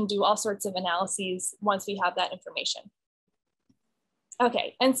we can do all sorts of analyses once we have that information.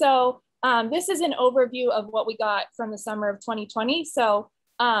 Okay, and so this is an overview of what we got from the summer of 2020. So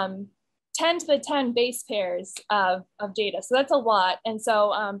 10 to the 10 base pairs of data. So that's a lot. And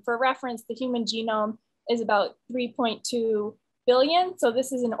so for reference, the human genome is about 3.2 billion. So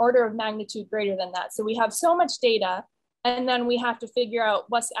this is an order of magnitude greater than that. So we have so much data and then we have to figure out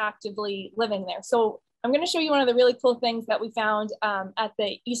what's actively living there. So I'm going to show you one of the really cool things that we found at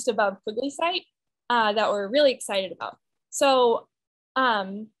the East Above Quigley site that we're really excited about. So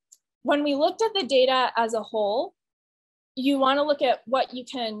when we looked at the data as a whole, you want to look at what you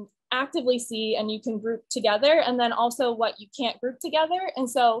can actively see and you can group together, and then also what you can't group together. And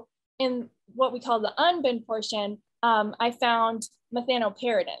so in what we call the unbin portion, I found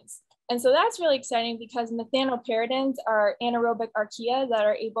methanoperidins. And so that's really exciting because methanoperidins are anaerobic archaea that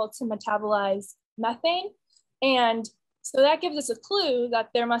are able to metabolize methane. And so that gives us a clue that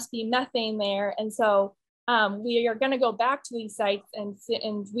there must be methane there. And so we are going to go back to these sites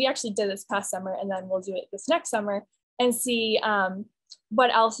and we actually did this past summer, and then we'll do it this next summer and see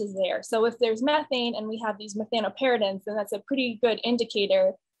what else is there. So if there's methane and we have these methanoperidins, then that's a pretty good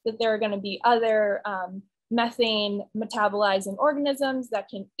indicator that there are going to be other methane metabolizing organisms that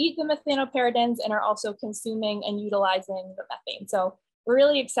can eat the methanoperidins and are also consuming and utilizing the methane. So we're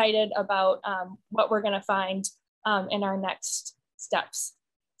really excited about what we're going to find in our next steps.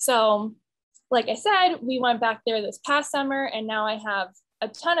 So like I said, we went back there this past summer and now I have a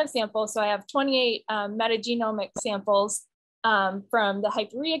ton of samples. So I have 28 metagenomic samples from the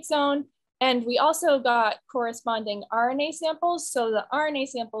hyperrheic zone. And we also got corresponding RNA samples. So the RNA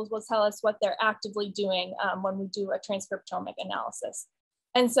samples will tell us what they're actively doing when we do a transcriptomic analysis.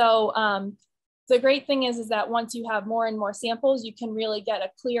 And so the great thing is that once you have more and more samples, you can really get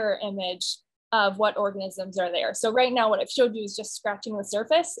a clearer image of what organisms are there. So right now, what I've showed you is just scratching the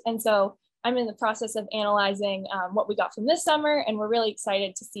surface. And so I'm in the process of analyzing what we got from this summer, and we're really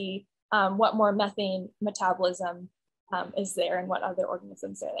excited to see what more methane metabolism is there and what other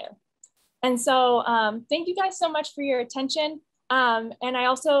organisms are there. And so thank you guys so much for your attention. And I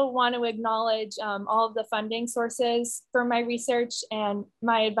also want to acknowledge all of the funding sources for my research, and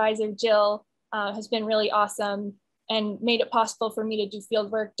my advisor, Jill, has been really awesome and made it possible for me to do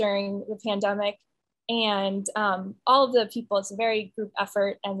field work during the pandemic. And all of the people, it's a very group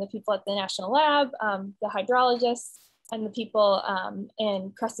effort, and the people at the National Lab, the hydrologists, and the people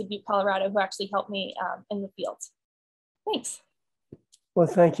in Crested Butte, Colorado, who actually helped me in the field. Thanks. Well,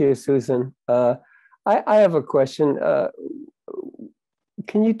 thank you, Susan. I have a question.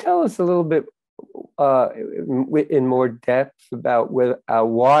 Can you tell us a little bit in more depth about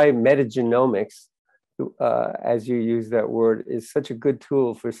why metagenomics, as you use that word, is such a good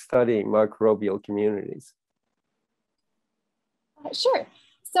tool for studying microbial communities? Sure.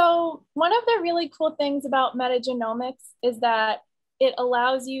 So one of the really cool things about metagenomics is that it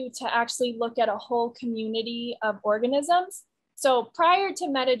allows you to actually look at a whole community of organisms. So prior to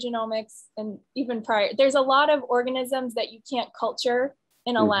metagenomics, and even prior, there's a lot of organisms that you can't culture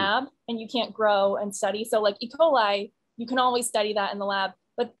in a lab and you can't grow and study. So like E. coli, you can always study that in the lab,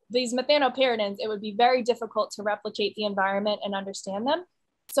 but these methanoparidans, it would be very difficult to replicate the environment and understand them.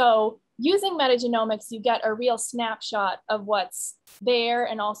 So using metagenomics, you get a real snapshot of what's there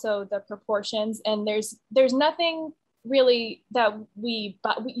and also the proportions. And there's nothing really that you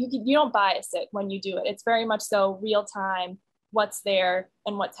don't bias it when you do it. It's very much so real time, what's there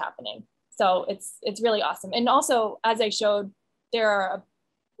and what's happening. So it's really awesome. And also, as I showed, there are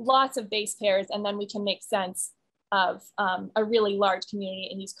lots of base pairs, and then we can make sense of a really large community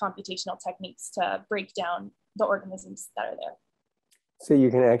and use computational techniques to break down the organisms that are there. So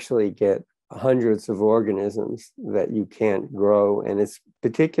you can actually get hundreds of organisms that you can't grow, and it's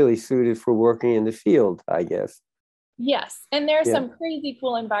particularly suited for working in the field, I guess. Yes, and there are some crazy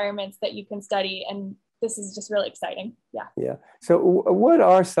cool environments that you can study, and this is just really exciting. Yeah. So what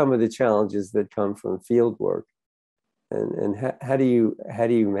are some of the challenges that come from field work, and how do you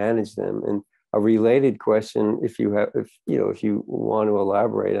manage them? And a related question, if you want to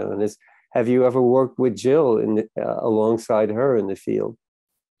elaborate on this, have you ever worked with Jill alongside her in the field?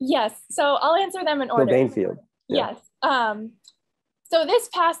 Yes. So I'll answer them in order. Bainfield. Yeah. Yes. So this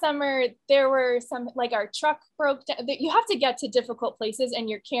past summer, there were some, like our truck broke down. You have to get to difficult places and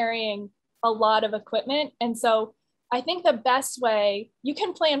you're carrying a lot of equipment. And so I think the best way, you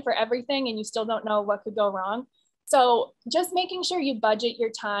can plan for everything and you still don't know what could go wrong. So just making sure you budget your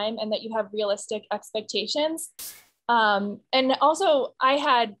time and that you have realistic expectations. And also I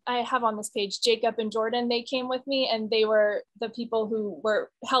have on this page, Jacob and Jordan, they came with me and they were the people who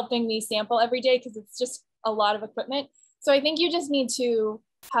were helping me sample every day because it's just a lot of equipment. So I think you just need to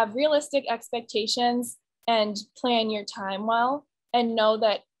have realistic expectations and plan your time well, and know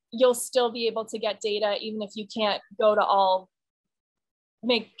that you'll still be able to get data even if you can't go to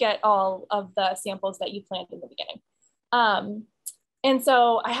get all of the samples that you planned in the beginning. And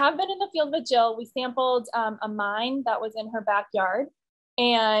so I have been in the field with Jill. We sampled a mine that was in her backyard,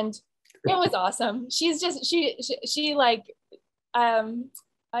 and it was awesome. She's just, she like, I'm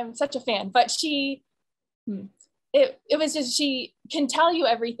such a fan, but it was just, she can tell you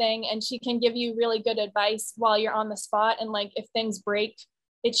everything and she can give you really good advice while you're on the spot. And like, if things break,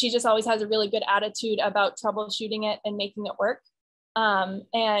 she just always has a really good attitude about troubleshooting it and making it work.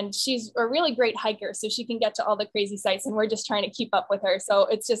 And she's a really great hiker, so she can get to all the crazy sites, and we're just trying to keep up with her. So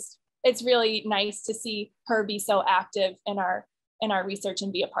it's really nice to see her be so active in our research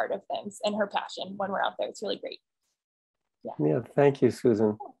and be a part of things, and her passion when we're out there. It's really great. Yeah, thank you,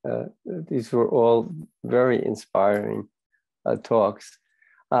 Susan. These were all very inspiring talks.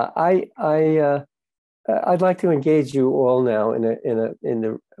 I'd like to engage you all now in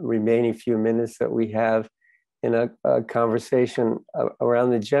the remaining few minutes that we have in a conversation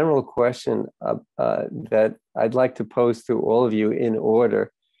around the general question that I'd like to pose to all of you in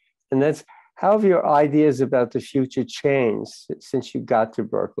order. And that's, how have your ideas about the future changed since you got to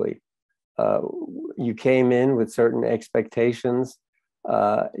Berkeley? You came in with certain expectations.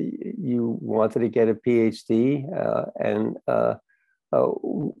 You wanted to get a PhD, and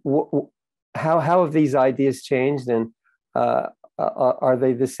how have these ideas changed, and are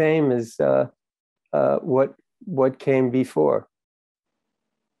they the same as what came before?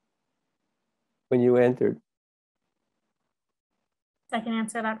 when you entered? I can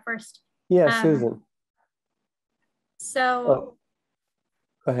answer that first. Yeah, Susan. So,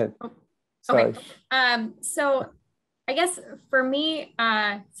 go ahead. Okay. Sorry. So I guess for me,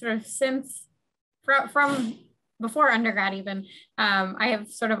 sort of since from before undergrad even, I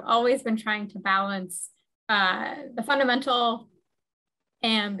have sort of always been trying to balance the fundamental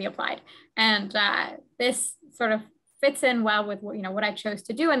and the applied. And this sort of fits in well with what I chose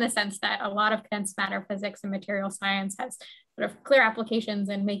to do, in the sense that a lot of condensed matter physics and material science has sort of clear applications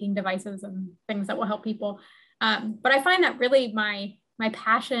in making devices and things that will help people. But I find that really my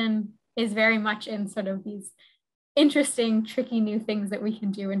passion is very much in sort of these interesting, tricky new things that we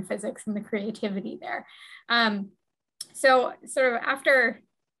can do in physics and the creativity there. So sort of after,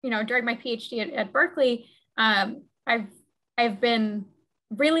 during my PhD at Berkeley, I've been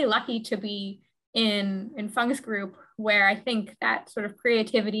really lucky to be in Fung's group, where I think that sort of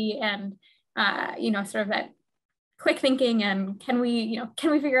creativity and, sort of that quick thinking and can we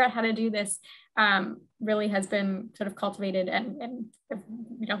figure out how to do this, really has been sort of cultivated and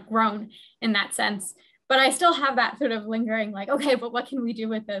grown in that sense. But I still have that sort of lingering, like, okay, but what can we do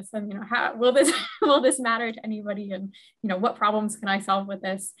with this? And, how will this matter to anybody? And, what problems can I solve with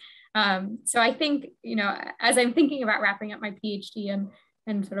this? So I think, as I'm thinking about wrapping up my PhD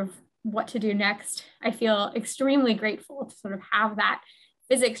and sort of what to do next, I feel extremely grateful to sort of have that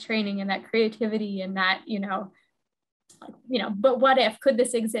physics training and that creativity and that, but what if, could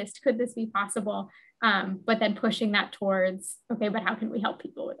this exist? Could this be possible? But then pushing that towards, okay, but how can we help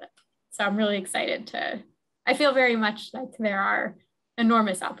people with it? So I'm really excited I feel very much like there are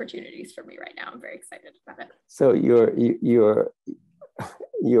enormous opportunities for me right now. I'm very excited about it. So you're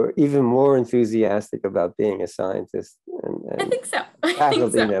even more enthusiastic about being a scientist. And I think so.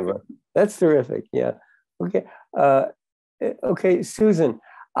 Faculty member. That's terrific. Yeah. Okay. Okay, Susan.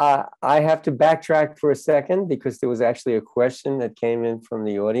 I have to backtrack for a second because there was actually a question that came in from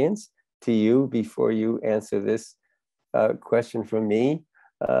the audience to you before you answer this question from me.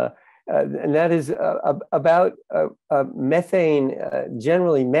 And that is about methane,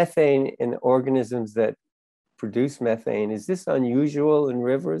 generally methane in organisms that produce methane. Is this unusual in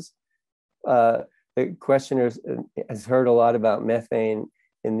rivers? The questioner has heard a lot about methane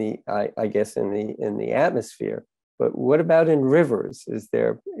in the, I guess, in the atmosphere. But what about in rivers? Is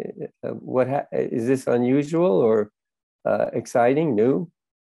there, is this unusual or exciting, new?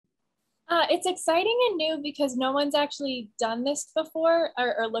 It's exciting and new because no one's actually done this before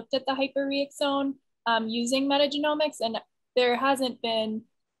or looked at the hyperrheic zone using metagenomics. And there hasn't been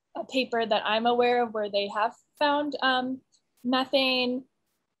a paper that I'm aware of where they have found methane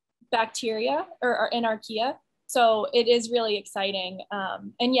bacteria or in archaea. So it is really exciting.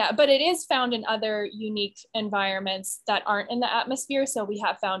 And yeah, but it is found in other unique environments that aren't in the atmosphere. So we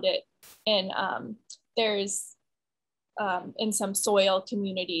have found it in, in some soil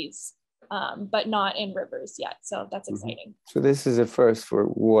communities, but not in rivers yet. So that's exciting. So this is a first for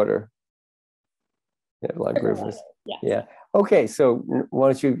water. Yeah, like rivers. Yeah. Yeah. Okay. So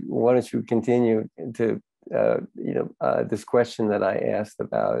why don't you continue to this question that I asked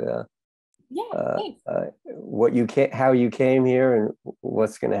about how you came here and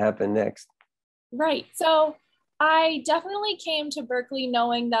what's going to happen next. Right. So I definitely came to Berkeley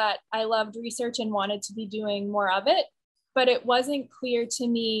knowing that I loved research and wanted to be doing more of it, but it wasn't clear to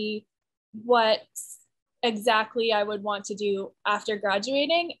me what exactly I would want to do after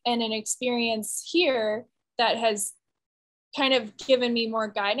graduating. And an experience here that has kind of given me more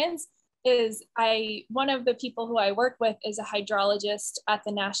guidance is one of the people who I work with is a hydrologist at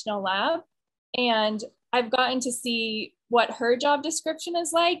the National Lab. And I've gotten to see what her job description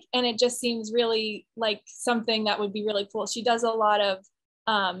is like. And it just seems really like something that would be really cool. She does a lot of,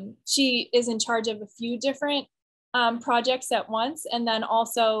 she is in charge of a few different projects at once, and then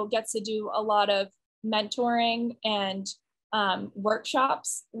also gets to do a lot of mentoring and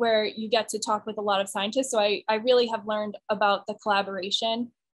workshops where you get to talk with a lot of scientists. So I really have learned about the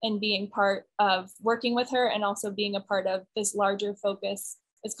collaboration and being part of working with her, and also being a part of this larger focus.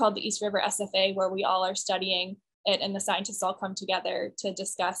 It's called the East River SFA, where we all are studying it and the scientists all come together to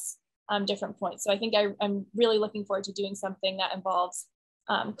discuss different points. So I think I'm really looking forward to doing something that involves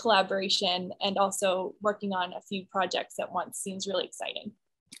collaboration and also working on a few projects at once. Seems really exciting.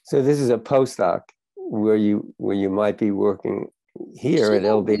 So this is a postdoc where you might be working here at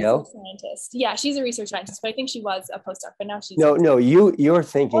LBL. Scientist. Yeah, she's a research scientist, but I think she was a postdoc, but now she's you're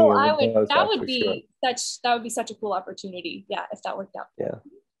thinking of that would be such a cool opportunity. Yeah, if that worked out. Yeah.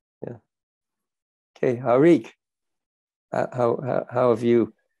 Okay, Arik, how have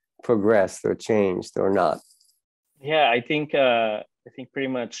you progressed or changed or not? Yeah, I think pretty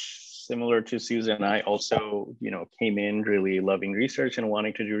much similar to Susan, I also, came in really loving research and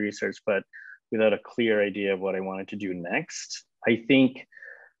wanting to do research, but without a clear idea of what I wanted to do next. I think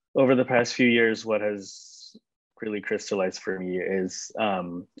over the past few years, what has really crystallized for me is, I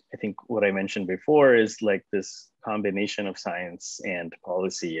think what I mentioned before is like this combination of science and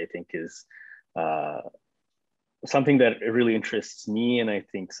policy, I think is something that really interests me. And I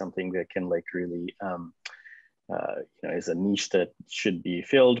think something that can like really, is a niche that should be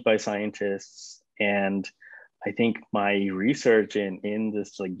filled by scientists. And I think my research in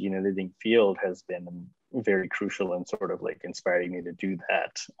this like gene editing field has been very crucial and sort of like inspiring me to do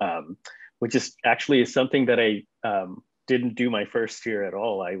that, which is actually something that I didn't do my first year at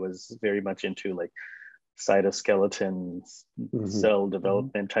all. I was very much into like cytoskeleton cell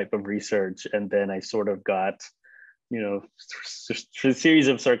development type of research. And then I sort of got, through a series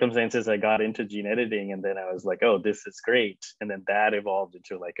of circumstances, I got into gene editing, and then I was like, oh, this is great. And then that evolved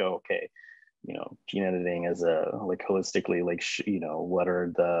into like, oh, okay, gene editing as a like holistically, like, what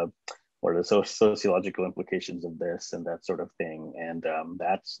are the sociological implications of this and that sort of thing. And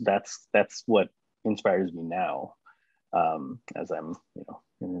that's what inspires me now, as I'm,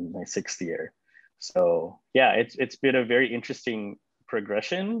 in my 6th year. So yeah, it's been a very interesting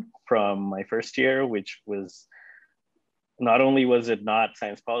progression from my first year, which was, not only was it not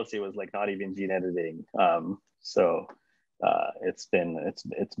science policy, it was like not even gene editing. It's been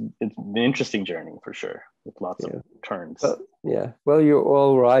an interesting journey for sure, with lots of turns. Well, you're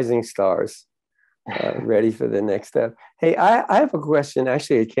all rising stars, ready for the next step. Hey, I have a question.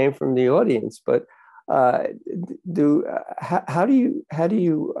 Actually, it came from the audience, but how do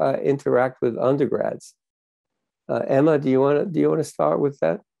you interact with undergrads? Emma, do you want to start with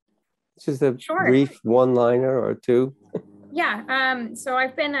that? Just a brief one-liner or two. Yeah, so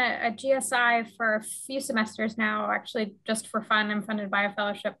I've been a GSI for a few semesters now, actually just for fun. I'm funded by a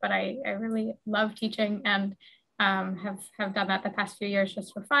fellowship, but I really love teaching and have done that the past few years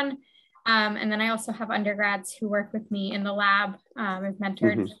just for fun. And then I also have undergrads who work with me in the lab. I've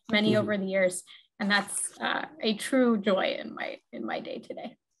mentored many over the years, and that's a true joy in my day to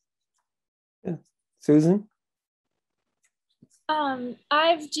day. Yeah. Susan?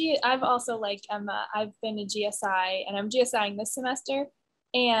 I've also, like Emma, I've been a GSI, and I'm GSIing this semester.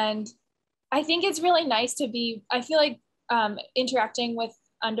 And I think it's really nice to be, I feel like interacting with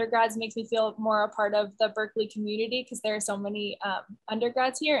undergrads makes me feel more a part of the Berkeley community, because there are so many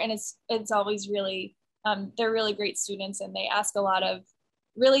undergrads here, and it's always really, they're really great students, and they ask a lot of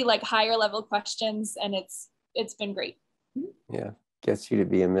really like higher level questions, and it's been great. Yeah, gets you to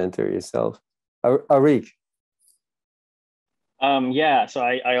be a mentor yourself. Arik? So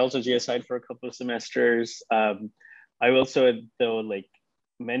I also GSI'd for a couple of semesters. I also, though, like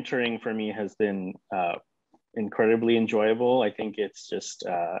mentoring for me has been incredibly enjoyable. I think it's just,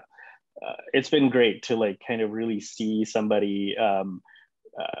 it's been great to like kind of really see somebody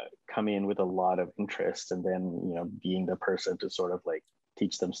come in with a lot of interest, and then, being the person to sort of like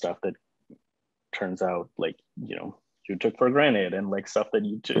teach them stuff that turns out like, you took for granted, and like stuff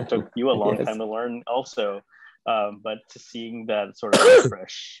that took you a long time to learn also. But to seeing that sort of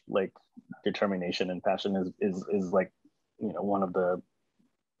fresh like determination and passion is like, one of the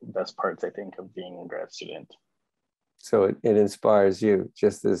best parts, I think, of being a grad student. So it inspires you,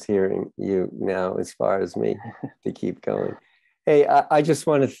 just as hearing you now inspires me to keep going. Hey, I just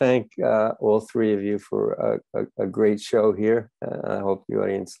want to thank all three of you for a great show here. I hope the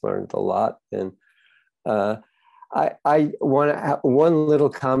audience learned a lot. And I want to have one little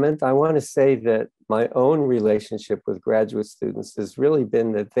comment. I want to say that my own relationship with graduate students has really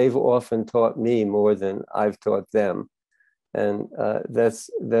been that they've often taught me more than I've taught them. And that's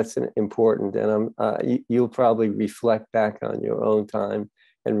important. And you'll probably reflect back on your own time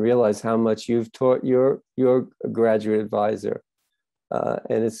and realize how much you've taught your graduate advisor.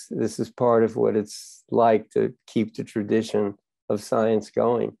 And this is part of what it's like to keep the tradition of science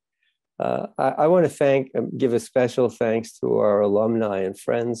going. I want to give a special thanks to our alumni and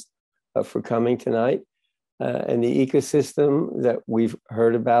friends for coming tonight. And the ecosystem that we've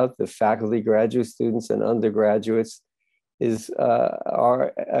heard about, the faculty, graduate students, and undergraduates,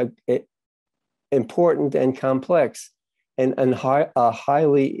 are important and complex, and a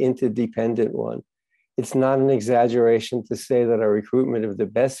highly interdependent one. It's not an exaggeration to say that our recruitment of the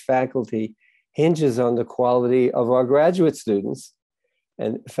best faculty hinges on the quality of our graduate students.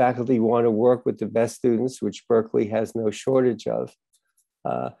 And faculty want to work with the best students, which Berkeley has no shortage of.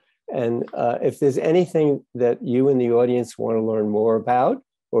 And if there's anything that you in the audience want to learn more about,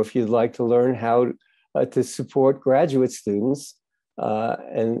 or if you'd like to learn how to support graduate students,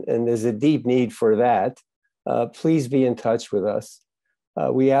 and there's a deep need for that, please be in touch with us.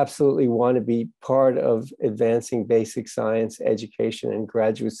 We absolutely want to be part of advancing basic science education and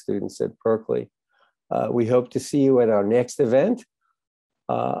graduate students at Berkeley. We hope to see you at our next event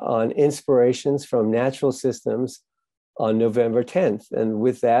on inspirations from natural systems on November 10th. And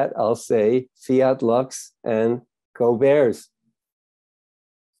with that, I'll say fiat lux and go Bears.